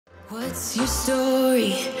What's your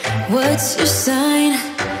story? What's your sign?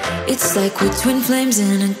 It's like we're twin flames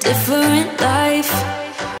in a different life.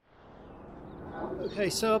 Okay,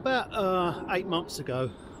 so about 8 months ago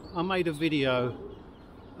I made a video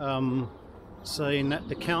saying that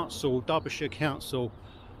the council, Derbyshire Council,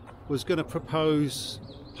 was going to propose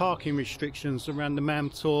parking restrictions around the Mam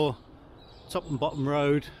Tor, Top and Bottom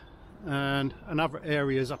Road and other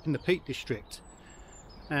areas up in the Peak District.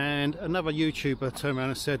 And another YouTuber turned around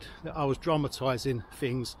and said that I was dramatising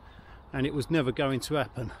things and it was never going to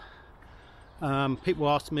happen. People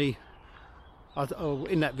asked me,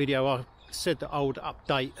 in that video I said that I would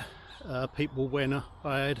update people when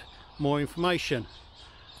I had more information,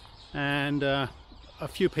 and a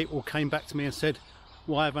few people came back to me and said,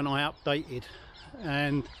 why haven't I updated?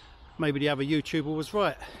 And maybe the other YouTuber was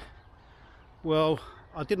right. Well,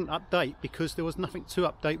 I didn't update because there was nothing to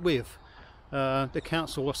update with. The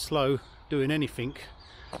council was slow doing anything,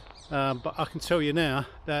 but I can tell you now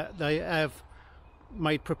that they have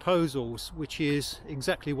made proposals which is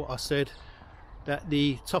exactly what I said, that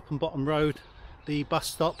the Top and Bottom Road, the bus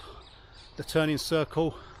stop, the turning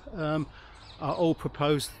circle are all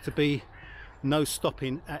proposed to be no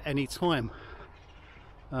stopping at any time.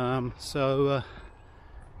 Yeah,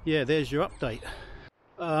 there's your update.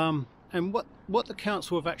 And what the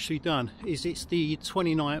council have actually done is, it's the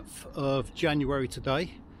 29th of January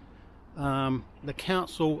today. The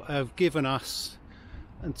council have given us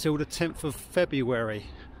until the 10th of February,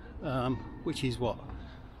 which is what,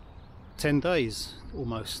 10 days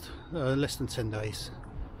almost, less than 10 days,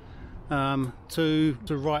 to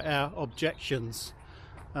write our objections.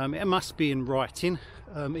 It must be in writing,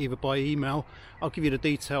 either by email. I'll give you the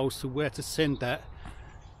details to where to send that.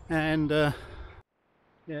 And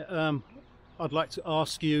yeah, I'd like to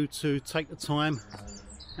ask you to take the time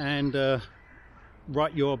and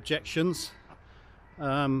write your objections.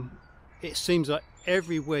 It seems like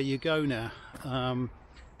everywhere you go now,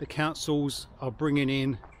 the councils are bringing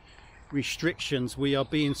in restrictions. We are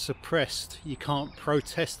being suppressed. You can't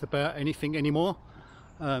protest about anything anymore.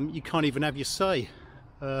 You can't even have your say.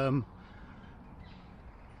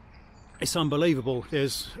 It's unbelievable.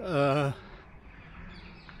 There's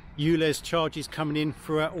ULEZ charges coming in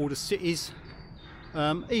throughout all the cities.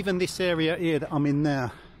 Even this area here that I'm in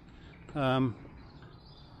now,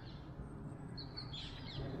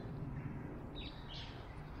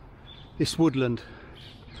 this woodland,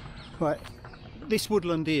 right, this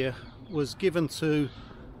woodland here was given to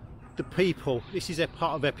the people. This is a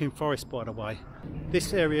part of Epping Forest, by the way.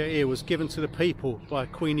 This area here was given to the people by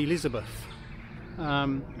Queen Elizabeth,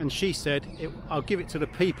 and she said, I'll give it to the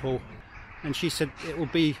people, and she said it will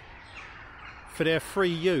be for their free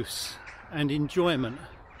use and enjoyment.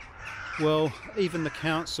 Well, even the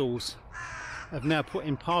councils have now put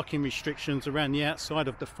in parking restrictions around the outside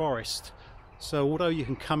of the forest, so although you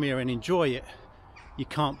can come here and enjoy it, you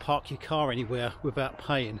can't park your car anywhere without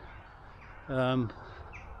paying.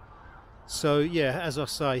 So yeah, as I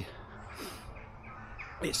say,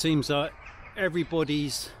 it seems like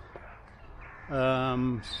everybody's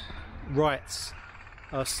rights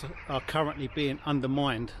are currently being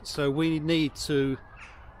undermined. So we need to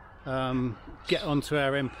get onto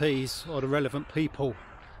our MPs or the relevant people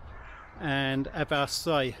and have our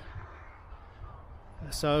say.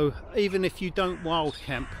 So even if you don't wild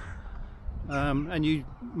camp and you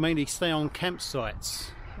mainly stay on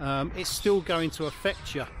campsites, it's still going to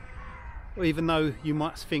affect you, even though you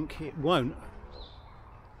might think it won't.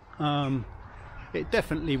 It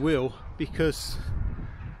definitely will, because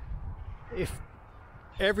if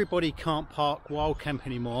everybody can't park wild camp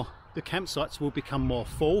anymore, the campsites will become more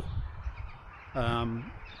full, and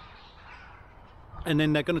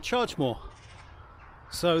then they're going to charge more.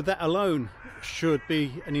 So that alone should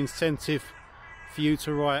be an incentive for you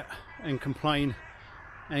to write and complain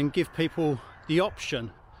and give people the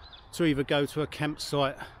option to either go to a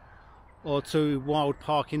campsite or to wild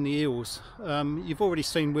park in the hills. You've already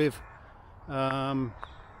seen with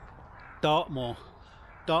Dartmoor.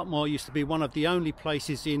 Dartmoor used to be one of the only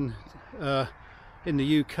places in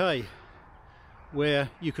the UK where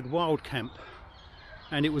you could wild camp,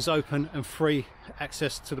 and it was open and free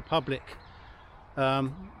access to the public.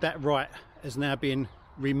 That right has now been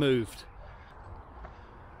removed.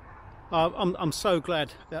 I'm so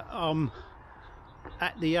glad that I'm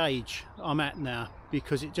at the age I'm at now,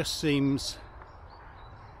 because it just seems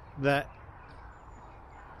that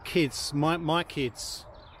kids, my kids,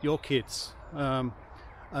 your kids,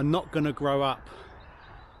 are not going to grow up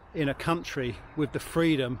in a country with the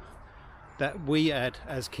freedom that we had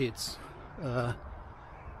as kids.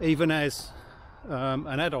 Even as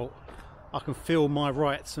an adult, I can feel my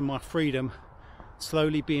rights and my freedom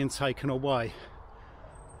slowly being taken away,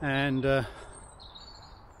 and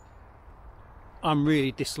I'm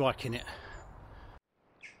really disliking it.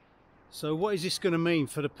 So what is this going to mean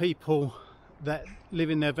for the people that live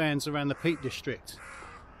in their vans around the Peak District?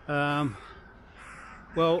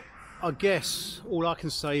 Well, I guess all I can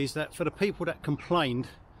say is that for the people that complained,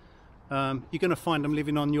 you're going to find them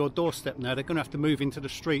living on your doorstep now. They're going to have to move into the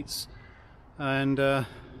streets and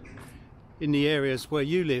in the areas where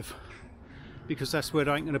you live, because that's where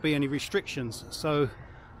there ain't going to be any restrictions. So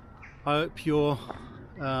I hope you're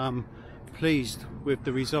pleased with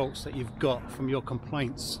the results that you've got from your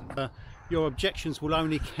complaints. Your objections will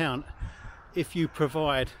only count if you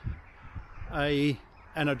provide an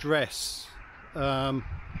address, a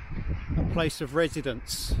place of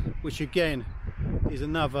residence, which again is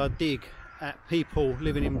another dig at people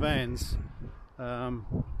living in vans,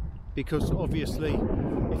 because obviously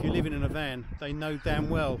if you're living in a van, they know damn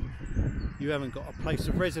well you haven't got a place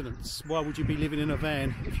of residence. Why would you be living in a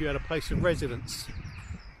van if you had a place of residence?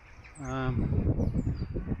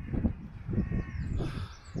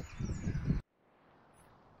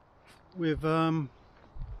 With the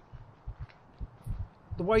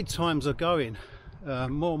way times are going,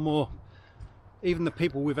 more and more, even the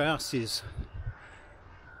people with houses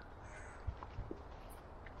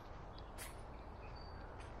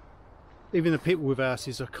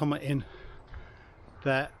are commenting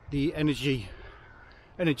that the energy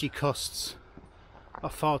costs are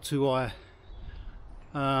far too high,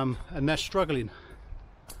 and they're struggling.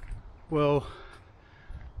 Well,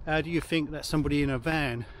 how do you think that somebody in a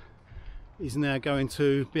van is now going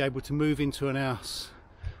to be able to move into an house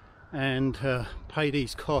and pay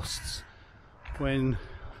these costs when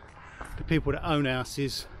the people that own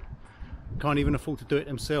houses can't even afford to do it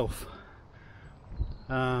themselves?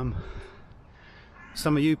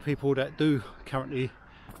 Some of you people that do currently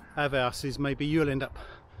have houses, maybe you'll end up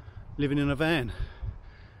living in a van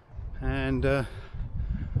and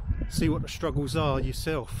see what the struggles are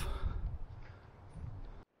yourself.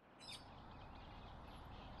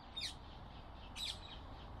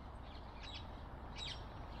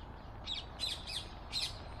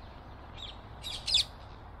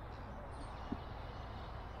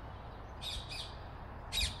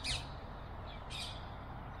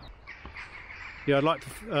 Yeah, I'd like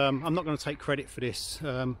to, I'm not going to take credit for this.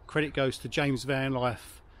 Credit goes to James Van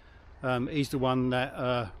Life. He's the one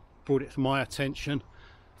that brought it to my attention.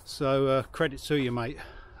 So credit to you, mate.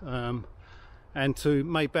 And to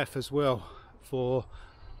Maybeth as well for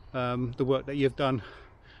the work that you've done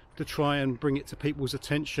to try and bring it to people's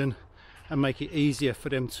attention and make it easier for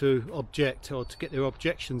them to object or to get their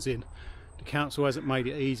objections in. The council hasn't made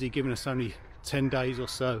it easy, giving us only 10 days or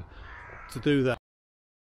so to do that.